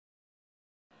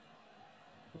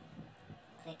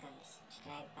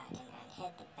subscribe button and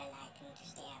hit the bell icon to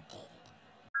stay updated.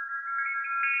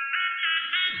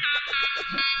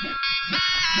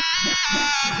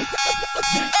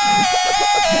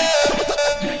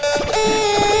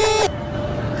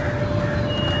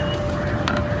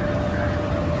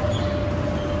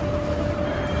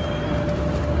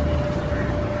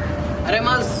 अरे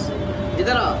माज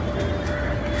इधर आ।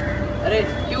 अरे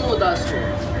क्यों उदास हो?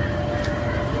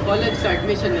 कॉलेज का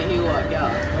एडमिशन नहीं हुआ क्या?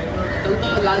 कल तो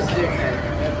लास्ट डेट है।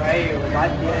 भाई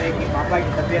बात यह है कि पापा की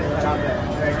तबीयत खराब है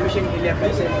तो एडमिशन के लिए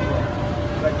पैसे नहीं है।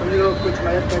 अगर तुम लोग कुछ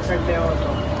मदद कर सकते हो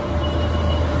तो।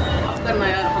 अब करना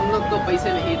यार, हम लोग तो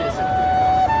पैसे नहीं दे सकते।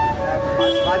 मैं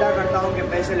वादा करता हूँ कि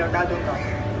पैसे लौटा दूंगा।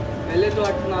 पहले तो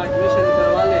अपना एडमिशन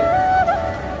करवा ले।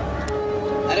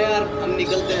 अरे यार हम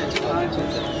निकलते हैं। हाँ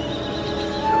चलते हैं।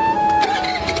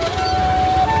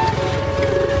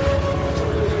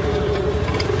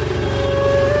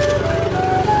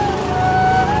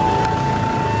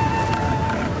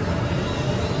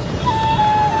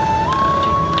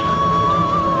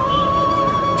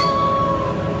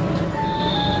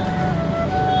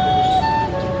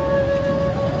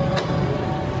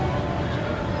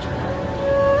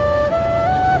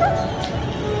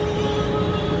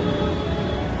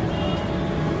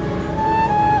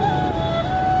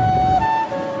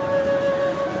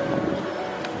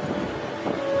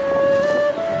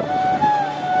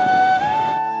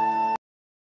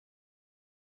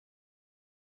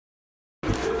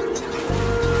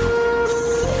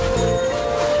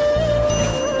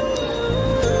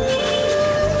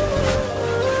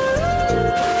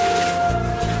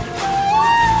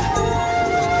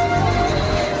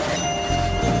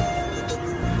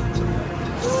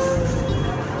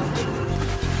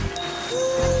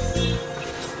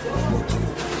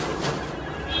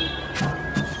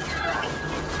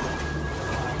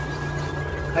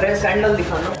 अरे सैंडल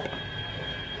दिखाना।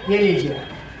 ये लीजिए।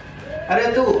 अरे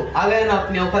तू आ गया ना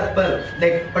अपनी औकात पर।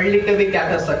 देख पढ़ लिख के भी क्या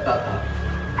कर सकता था।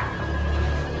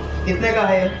 कितने का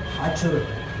है? 800।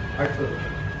 800।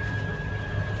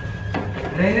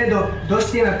 रहने दो,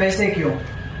 दोस्ती में पैसे क्यों?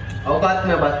 औकात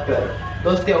में बात कर।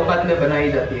 दोस्ती औकात में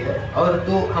बनाई जाती है और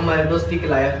तू हमारे दोस्ती के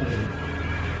लायक नहीं।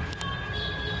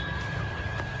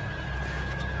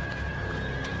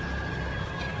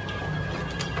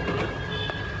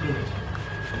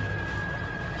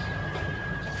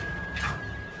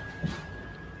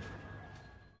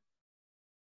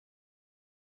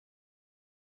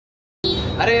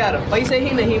 अरे यार पैसे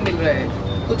ही नहीं मिल रहे,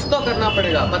 कुछ तो करना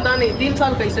पड़ेगा। पता नहीं 3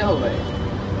 साल कैसे हो गए।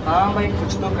 हाँ भाई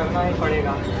कुछ तो करना ही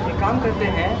पड़ेगा। एक काम करते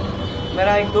हैं,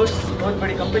 मेरा एक दोस्त बहुत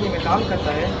बड़ी कंपनी में काम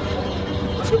करता है,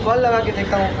 उसको कॉल लगा के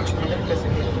देखता हूँ कुछ मदद कर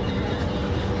सके।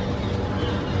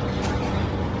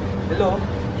 हेलो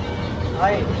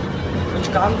हाय,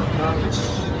 कुछ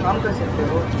काम कर सकते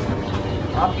हो?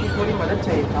 आपकी थोड़ी मदद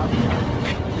चाहिए था।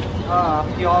 हाँ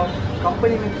आपकी और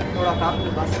कंपनी में थोड़ा काम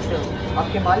करवा सकते हो?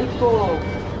 आपके मालिक को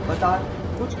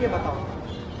पूछ के बताओ।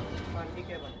 हाँ ठीक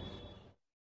है भाई।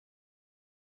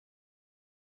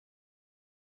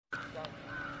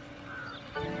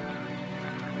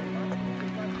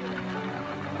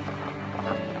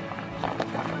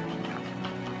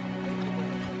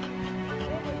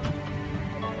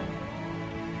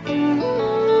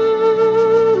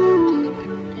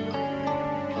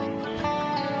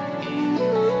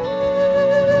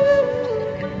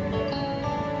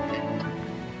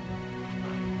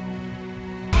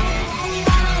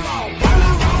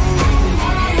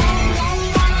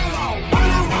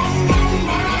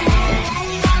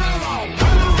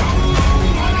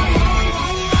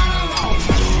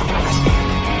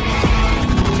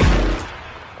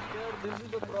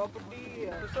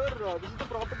 This is the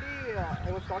property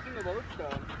I was talking about,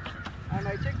 and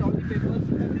I checked all the papers.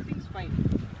 Everything's fine.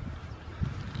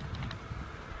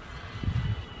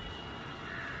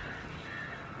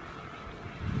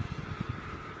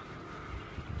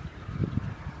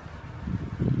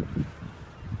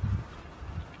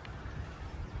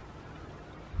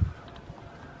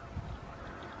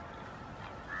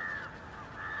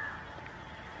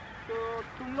 तो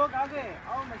तुम लोग आ गए,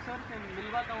 आओ मैं सर से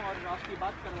मिलवाता हूँ और आपकी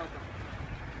बात करवाता हूँ।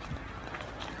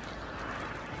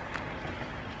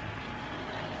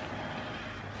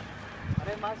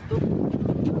 अरे माज तुम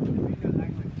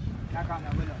क्या काम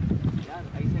है बोलो यार।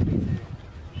 ऐसे कैसे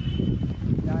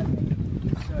यार?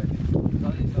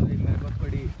 सॉरी मेरे को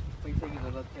थोड़ी पैसे की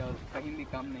ज़रूरत है और कहीं भी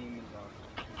काम नहीं मिल रहा।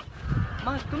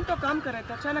 माज तुम तो काम कर रहे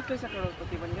थे, अचानक कैसे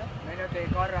करोड़पति बन गया? मैंने तो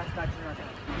एक और रास्ता चुना था,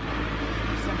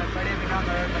 इससे मैं बड़े बिना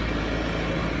करोड़पति।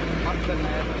 अब करना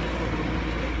है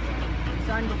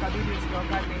इंसान को कभी भी उसकी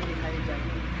औकात नहीं दिखाई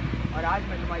चाहिए, और आज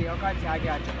मैं तुम्हारी औकात से आगे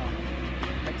आ चुका हूँ।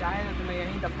 मैं चाहे तो तुम्हें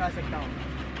यहीं दफना सकता हूँ।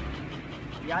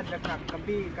 याद रखना,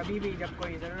 कभी कभी भी जब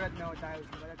कोई ज़रूरत में होता है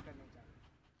उसकी मदद करने की।